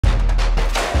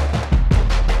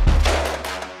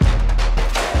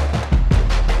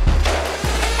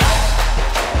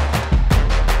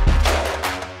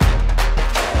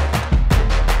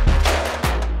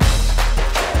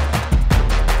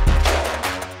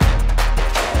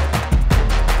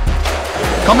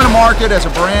Coming to market as a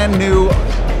brand new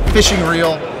fishing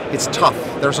reel, it's tough.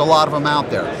 There's a lot of them out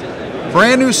there.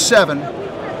 Brand new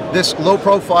SEVIIN, this low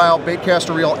profile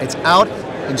baitcaster reel, it's out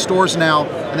in stores now,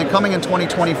 and then coming in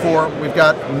 2024, we've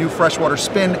got new freshwater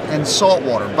spin and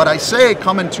saltwater. But I say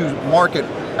coming to market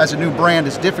as a new brand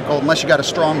is difficult unless you got a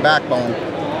strong backbone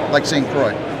like St.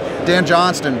 Croix. Dan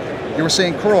Johnston, you were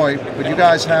saying Croix, but you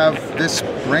guys have this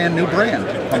brand new brand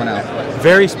coming out.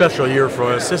 Very special year for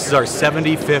us. This is our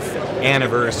 75th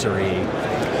anniversary,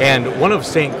 and one of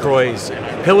St. Croix's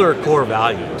pillar core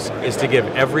values is to give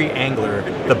every angler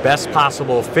the best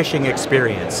possible fishing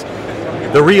experience.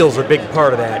 The reels are a big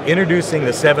part of that. Introducing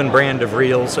the SEVIIN brand of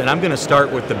reels, and I'm going to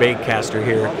start with the baitcaster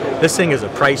here. This thing is a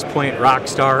price point rock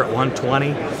star at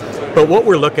 $120, but what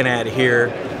we're looking at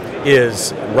here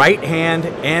is right hand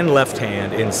and left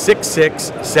hand in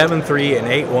 6.6, 7.3, and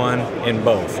 8.1 in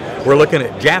both. We're looking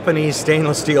at Japanese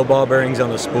stainless steel ball bearings on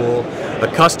the spool,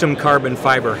 a custom carbon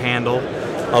fiber handle,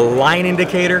 a line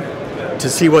indicator to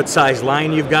see what size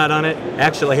line you've got on it.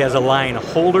 Actually has a line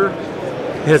holder.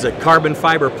 It has a carbon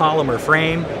fiber polymer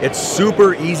frame. It's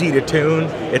super easy to tune.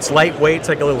 It's lightweight, it's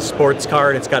like a little sports car,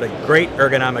 and it's got a great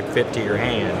ergonomic fit to your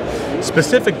hand.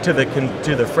 Specific to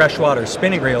the freshwater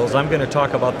spinning reels, I'm going to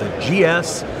talk about the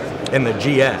GS and the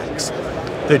GX.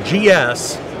 The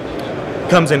GS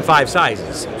comes in 5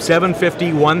 sizes: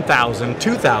 750, 1000,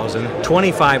 2000,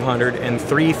 2500, and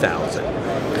 3000.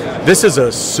 This is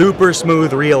a super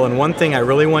smooth reel, and one thing I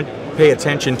really want to pay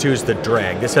attention to is the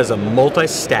drag. This has a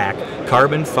multi-stack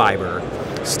carbon fiber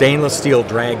stainless steel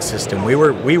drag system. We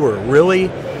were really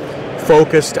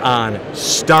focused on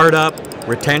startup,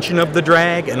 retention of the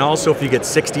drag, and also if you get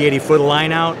 60, 80 foot of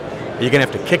line out, you're gonna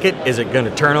have to kick it. Is it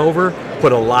gonna turn over?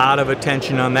 Put a lot of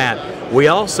attention on that. We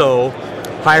also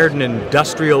hired an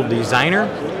industrial designer,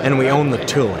 and we own the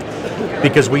tooling,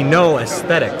 because we know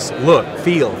aesthetics, look,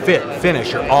 feel, fit,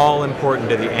 finish are all important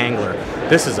to the angler.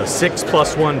 This is a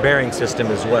 6+1 bearing system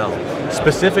as well.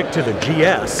 Specific to the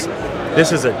GS,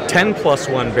 this is a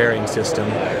 10+1 bearing system,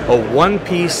 a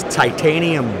one-piece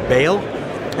titanium bail,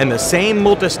 and the same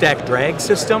multi-stack drag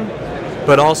system,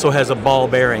 but also has a ball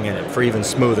bearing in it for even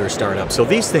smoother startup. So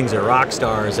these things are rock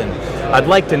stars, and I'd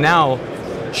like to now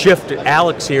shift to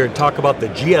Alex here and talk about the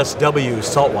GSW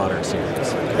saltwater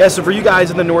series. Yeah, so for you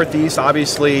guys in the Northeast,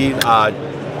 obviously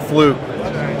fluke,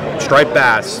 striped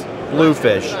bass,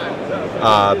 bluefish,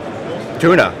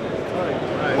 tuna,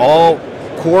 all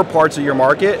core parts of your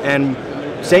market, and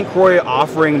St. Croix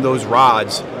offering those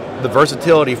rods, the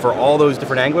versatility for all those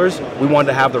different anglers. We wanted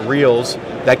to have the reels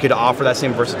that could offer that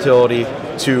same versatility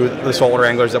to the saltwater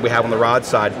anglers that we have on the rod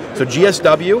side. So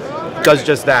GSW does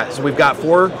just that. So we've got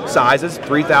 4 sizes: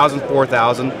 3,000,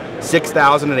 4,000,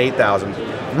 6,000, and 8,000.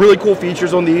 Really cool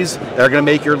features on these that are going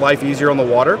to make your life easier on the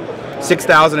water.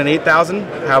 6,000 and 8,000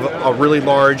 have a really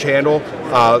large handle,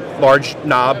 large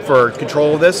knob for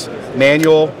control of this.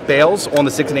 Manual bails on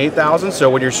the 6 and 8,000, so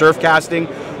when you're surf casting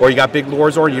or you got big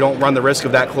lures on, you don't run the risk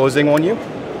of that closing on you.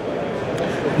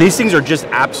 These things are just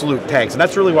absolute tanks, and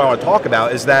that's really what I want to talk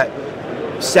about, is that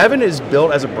SEVIIN is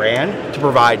built as a brand to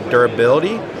provide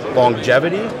durability,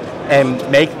 longevity, and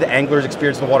make the angler's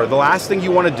experience in the water. The last thing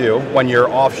you want to do when you're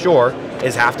offshore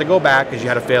is have to go back because you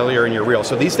had a failure in your reel.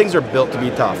 So these things are built to be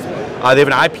tough. They have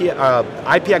an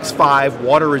IPX5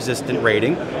 water resistant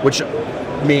rating, which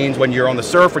means when you're on the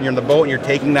surf, when you're in the boat and you're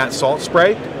taking that salt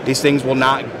spray, these things will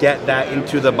not get that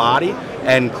into the body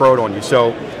and corrode on you.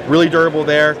 So really durable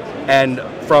there. And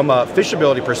from a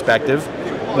fishability perspective,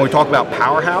 when we talk about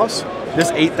powerhouse, this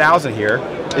 8,000 here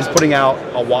is putting out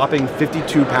a whopping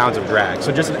 52 pounds of drag.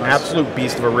 So just an absolute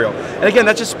beast of a reel. And again,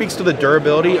 that just speaks to the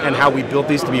durability and how we built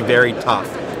these to be very tough.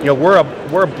 You know, we're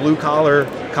a blue collar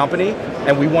company,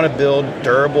 and we want to build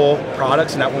durable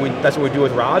products, and that's what we do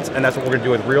with rods, and that's what we're going to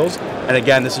do with reels. And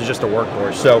again, this is just a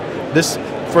workhorse. So this,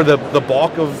 for the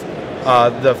bulk of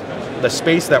the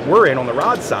space that we're in on the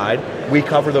rod side, we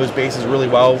cover those bases really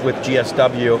well with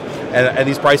GSW, and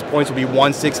these price points will be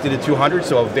 160 to 200,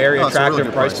 so a very attractive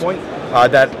really price point.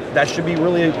 That should be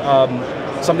really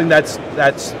something that's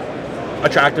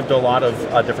attractive to a lot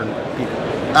of different people.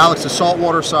 Alex, the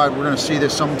saltwater side, we're going to see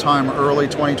this sometime early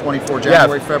 2024,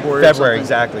 January, February. February,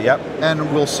 exactly, yep. And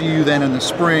we'll see you then in the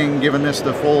spring, giving this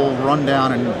the full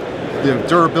rundown and the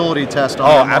durability test on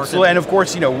the market. Absolutely, and of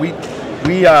course, you know, we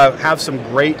have some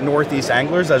great Northeast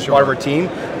anglers as part of our team.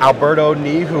 Alberto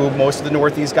Nee, who most of the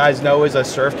Northeast guys know is a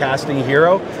surf casting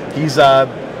hero. He's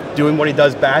doing what he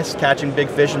does best, catching big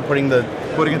fish and putting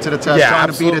it to the test, yeah, trying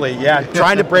absolutely, to beat it. yeah,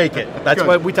 trying to break it. That's Good.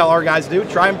 what we tell our guys to do.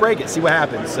 Try and break it, see what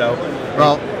happens. So,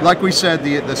 well, like we said,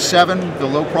 the 7, the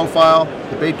low profile,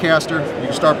 the bait caster, you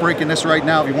can start breaking this right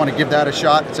now if you want to give that a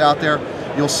shot. It's out there.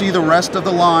 You'll see the rest of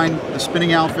the line, the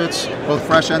spinning outfits, both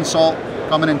fresh and salt,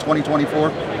 coming in 2024.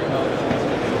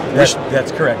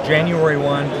 That's correct. January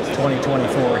 1,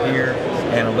 2024 here,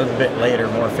 and a little bit later,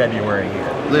 more February here.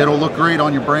 It'll look great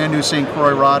on your brand new St.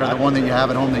 Croix rod, or the one that you have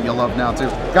at home that you love now too.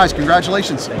 Guys,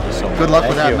 congratulations. Thank you so much. Good luck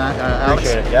with Thank that, you. Matt. Alex.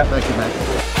 Appreciate it. Yeah. Thank you,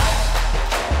 Matt.